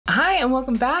and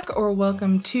welcome back or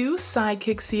welcome to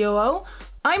Sidekick COO.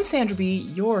 I'm Sandra B,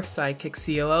 your Sidekick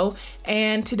COO,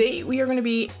 and today we are going to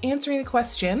be answering the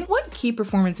question, what key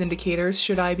performance indicators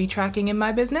should I be tracking in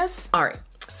my business? All right,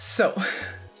 so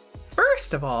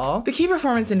first of all, the key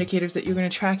performance indicators that you're going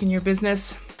to track in your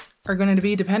business are going to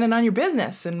be dependent on your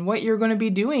business and what you're going to be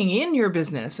doing in your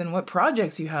business and what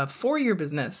projects you have for your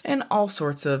business and all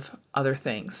sorts of other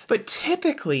things. But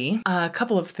typically, a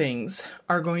couple of things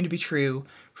are going to be true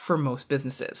for most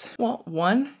businesses. Well,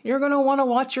 one, you're going to want to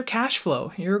watch your cash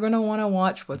flow. You're going to want to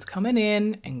watch what's coming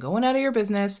in and going out of your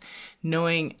business,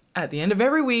 knowing at the end of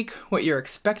every week what you're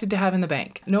expected to have in the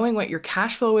bank. Knowing what your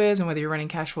cash flow is and whether you're running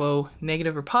cash flow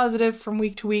negative or positive from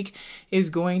week to week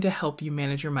is going to help you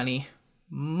manage your money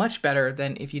much better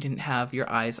than if you didn't have your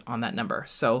eyes on that number.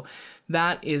 So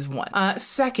that is one.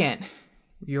 Second,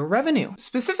 your revenue,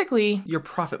 specifically your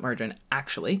profit margin,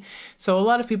 actually. So a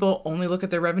lot of people only look at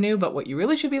their revenue, but what you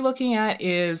really should be looking at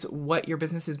is what your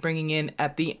business is bringing in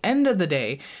at the end of the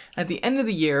day, at the end of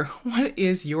the year. What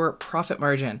is your profit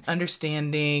margin?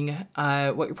 Understanding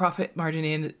what your profit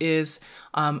margin is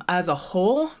as a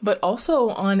whole, but also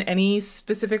on any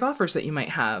specific offers that you might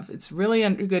have. It's really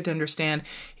good to understand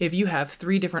if you have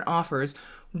 3 different offers,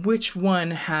 which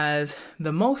one has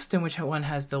the most and which one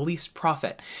has the least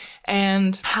profit,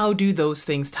 and how do those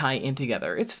things tie in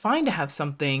together. It's fine to have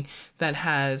something that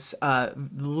has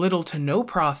little to no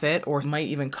profit or might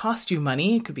even cost you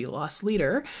money, it could be a loss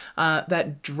leader,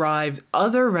 that drives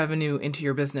other revenue into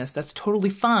your business. That's totally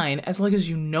fine as long as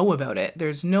you know about it.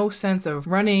 There's no sense of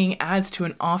running ads to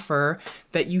an offer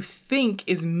that you think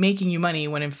is making you money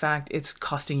when in fact it's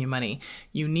costing you money.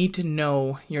 You need to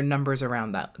know your numbers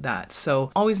around that.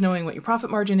 So always knowing what your profit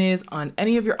margin is on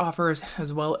any of your offers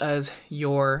as well as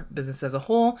your business as a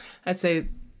whole, I'd say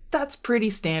that's pretty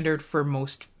standard for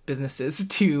most businesses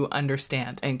to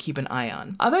understand and keep an eye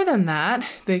on. Other than that,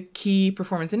 the key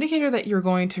performance indicator that you're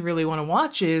going to really want to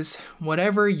watch is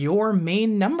whatever your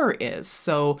main number is.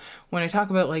 So when I talk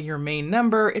about like your main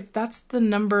number, that's the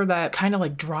number that kind of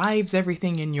like drives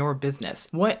everything in your business.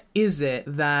 What is it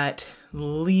that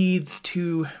leads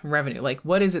to revenue? Like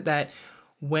what is it that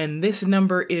when this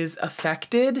number is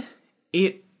affected,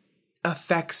 it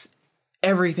affects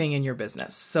everything in your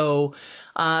business. So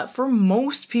for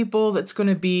most people, that's going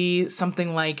to be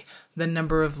something like the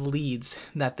number of leads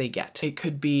that they get. It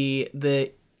could be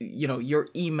your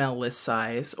email list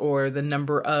size or the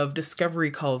number of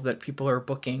discovery calls that people are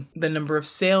booking, the number of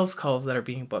sales calls that are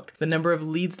being booked, the number of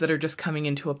leads that are just coming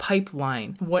into a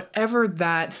pipeline. Whatever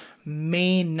that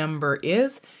main number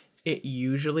is, it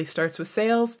usually starts with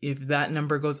sales. If that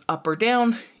number goes up or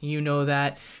down, you know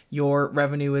that your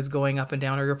revenue is going up and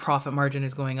down or your profit margin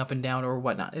is going up and down or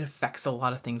whatnot. It affects a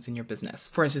lot of things in your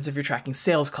business. For instance, if you're tracking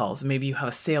sales calls, maybe you have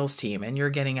a sales team and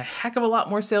you're getting a heck of a lot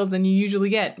more sales than you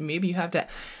usually get. Maybe you have to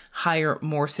hire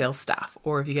more sales staff,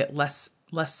 or if you get less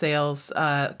sales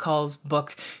calls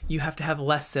booked, you have to have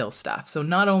less sales staff. So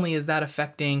not only is that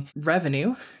affecting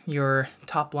revenue, your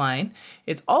top line,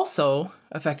 it's also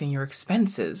affecting your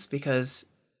expenses because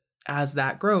as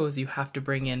that grows, you have to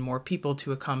bring in more people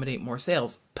to accommodate more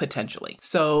sales potentially.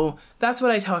 So that's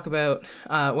what I talk about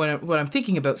what I'm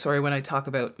thinking about, when I talk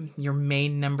about your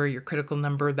main number, your critical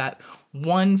number, that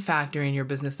one factor in your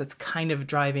business that's kind of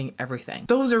driving everything.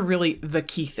 Those are really the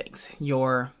key things: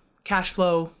 your cash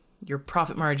flow, your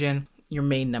profit margin, your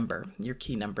main number, your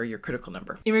key number, your critical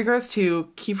number. In regards to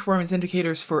key performance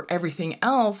indicators for everything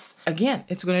else, again,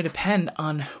 it's going to depend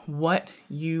on what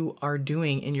you are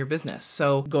doing in your business.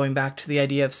 So going back to the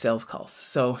idea of sales calls.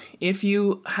 So if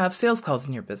you have sales calls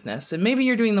in your business and maybe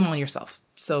you're doing them all yourself.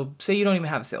 So say you don't even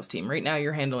have a sales team. Right now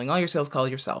you're handling all your sales calls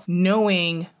yourself.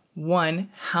 Knowing, 1,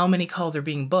 how many calls are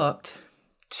being booked,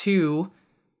 2,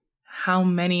 how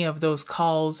many of those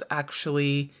calls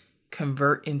actually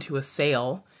convert into a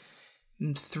sale,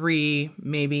 3,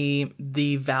 maybe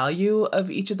the value of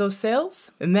each of those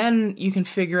sales. And then you can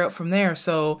figure out from there.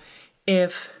 So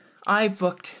if I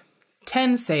booked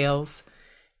 10 sales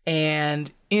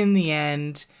and in the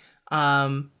end,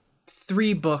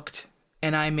 3 booked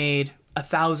and I made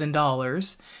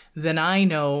 $1,000, then I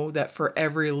know that for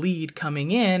every lead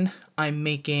coming in, I'm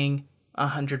making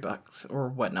 $100 or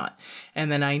whatnot.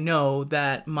 And then I know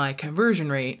that my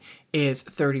conversion rate is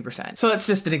 30%. So that's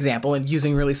just an example and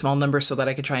using really small numbers so that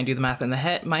I could try and do the math in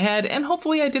my head. And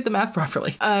hopefully I did the math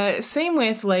properly. Same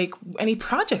with like any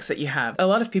projects that you have. A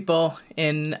lot of people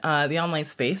in the online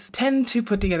space tend to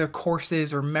put together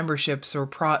courses or memberships or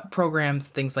programs,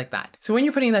 things like that. So when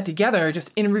you're putting that together,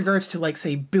 just in regards to like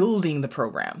say building the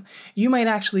program, you might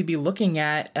actually be looking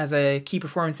at as a key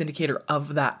performance indicator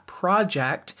of that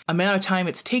project amount of time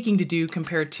it's taking to do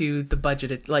compared to the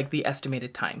budgeted, like the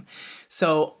estimated time.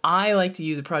 So I like to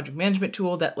use a project management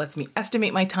tool that lets me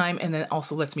estimate my time and then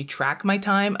also lets me track my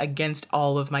time against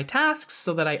all of my tasks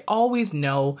so that I always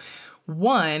know,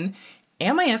 one,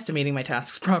 am I estimating my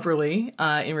tasks properly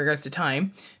in regards to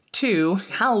time? 2,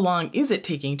 how long is it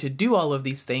taking to do all of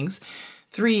these things?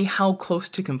 3, how close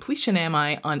to completion am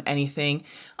I on anything?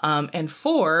 And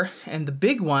 4, and the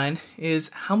big one, is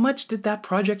how much did that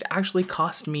project actually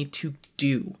cost me to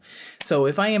do? So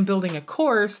if I am building a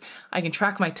course, I can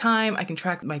track my time, I can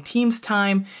track my team's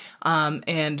time,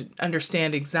 and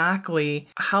understand exactly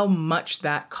how much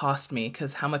that cost me,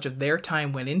 because how much of their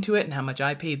time went into it and how much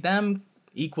I paid them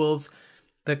equals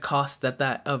the cost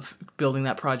of building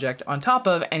that project on top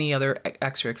of any other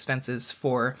extra expenses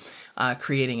for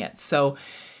creating it. So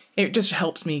it just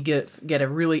helps me get a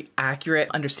really accurate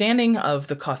understanding of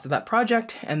the cost of that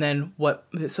project, and then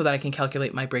so that I can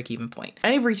calculate my break-even point.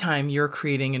 Every time you're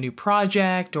creating a new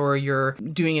project or you're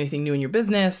doing anything new in your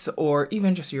business, or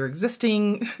even just your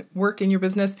existing work in your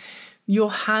business, you'll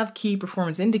have key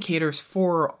performance indicators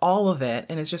for all of it.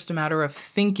 And it's just a matter of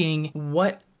thinking,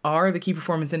 what are the key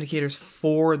performance indicators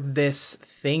for this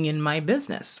thing in my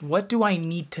business? What do I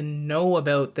need to know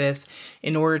about this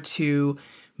in order to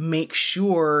make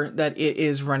sure that it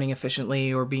is running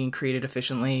efficiently or being created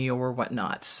efficiently or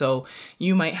whatnot? So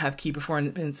you might have key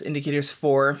performance indicators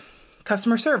for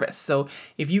customer service. So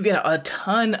if you get a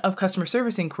ton of customer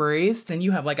service inquiries, then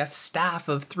you have like a staff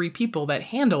of 3 people that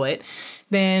handle it,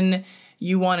 then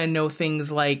you want to know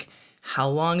things like, how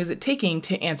long is it taking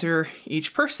to answer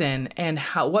each person, and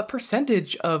what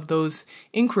percentage of those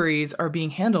inquiries are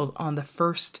being handled on the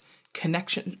first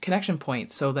connection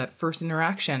point? So that first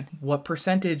interaction, what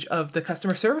percentage of the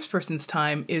customer service person's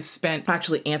time is spent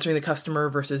actually answering the customer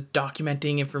versus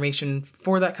documenting information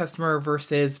for that customer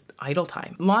versus idle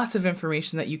time? Lots of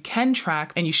information that you can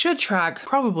track, and you should track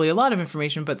probably a lot of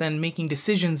information, but then making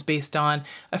decisions based on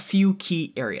a few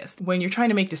key areas. When you're trying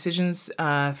to make decisions,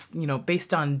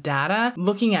 based on data,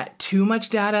 looking at too much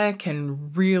data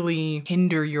can really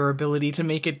hinder your ability to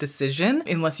make a decision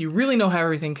unless you really know how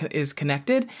everything is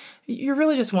connected. You're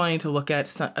really just wanting to look at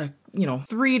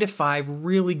 3 to 5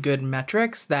 really good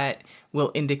metrics that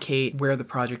will indicate where the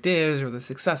project is or the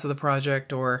success of the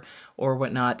project or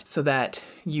whatnot, so that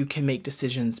you can make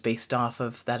decisions based off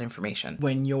of that information.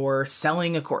 When you're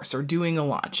selling a course or doing a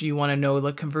launch, you want to know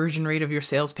the conversion rate of your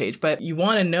sales page, but you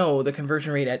want to know the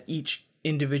conversion rate at each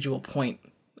individual point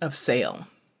of sale.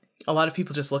 A lot of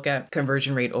people just look at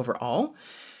conversion rate overall,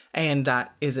 and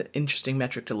that is an interesting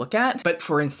metric to look at. But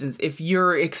for instance, if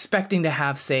you're expecting to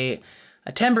have, say,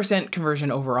 a 10% conversion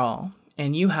overall,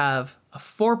 and you have a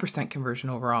 4% conversion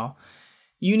overall,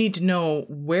 you need to know,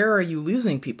 where are you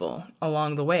losing people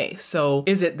along the way? So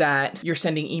is it that you're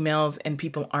sending emails and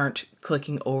people aren't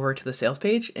clicking over to the sales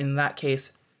page? In that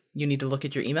case, you need to look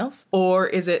at your emails. Or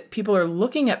is it people are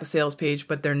looking at the sales page,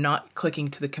 but they're not clicking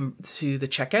to the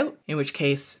checkout, in which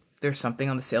case there's something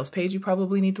on the sales page you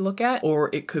probably need to look at? Or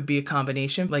it could be a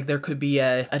combination. Like there could be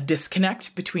a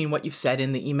disconnect between what you've said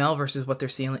in the email versus what they're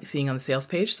seeing on the sales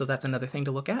page. So that's another thing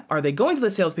to look at. Are they going to the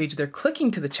sales page, they're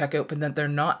clicking to the checkout, but then they're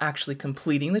not actually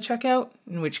completing the checkout,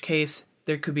 in which case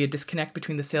there could be a disconnect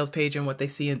between the sales page and what they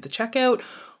see at the checkout.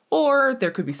 Or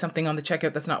there could be something on the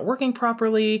checkout that's not working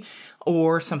properly,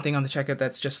 or something on the checkout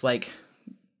that's just like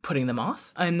putting them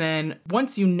off. And then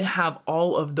once you have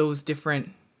all of those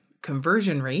different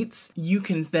conversion rates, you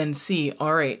can then see,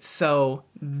 all right, so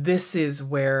this is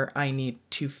where I need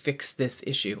to fix this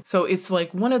issue. So it's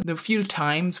like one of the few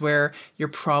times where you're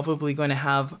probably going to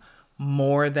have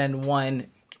more than one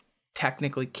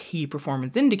technically key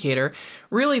performance indicator.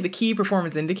 Really, the key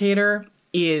performance indicator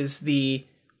is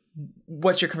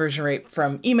what's your conversion rate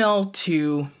from email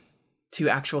to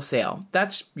actual sale.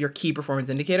 That's your key performance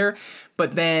indicator.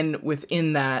 But then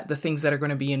within that, the things that are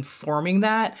going to be informing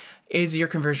that is your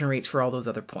conversion rates for all those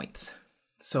other points.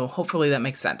 So hopefully that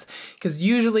makes sense. Because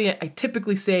usually I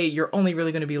typically say you're only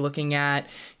really going to be looking at,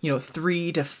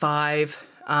 3 to 5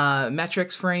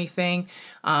 metrics for anything.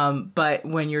 But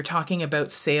when you're talking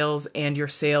about sales and your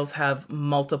sales have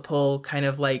multiple kind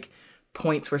of like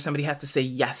points where somebody has to say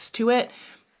yes to it,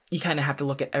 you kind of have to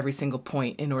look at every single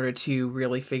point in order to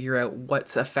really figure out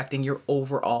what's affecting your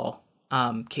overall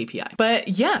KPI. But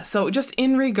yeah, so just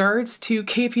in regards to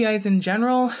KPIs in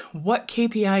general, what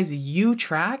KPIs you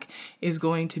track is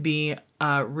going to be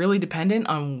really dependent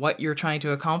on what you're trying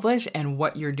to accomplish and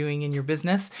what you're doing in your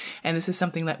business. And this is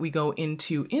something that we go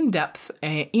into in depth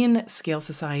in Scale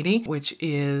Society, which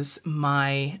is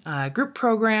my group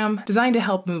program designed to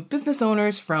help move business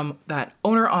owners from that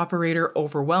owner-operator,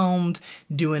 overwhelmed,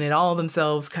 doing it all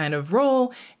themselves kind of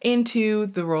role into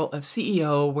the role of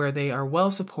CEO, where they are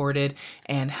well supported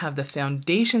and have the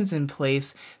foundations in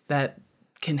place that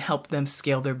can help them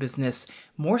scale their business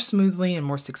more smoothly and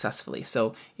more successfully.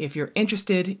 So if you're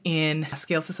interested in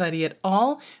Scale Society at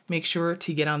all, make sure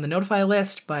to get on the notify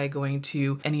list by going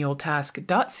to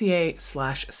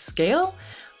anyoldtask.ca/scale.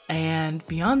 And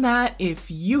beyond that, if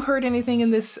you heard anything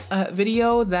in this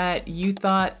video that you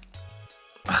thought,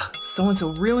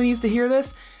 so-and-so really needs to hear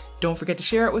this, don't forget to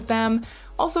share it with them.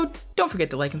 Also, don't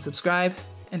forget to like and subscribe,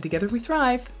 and together we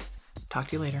thrive. Talk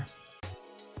to you later.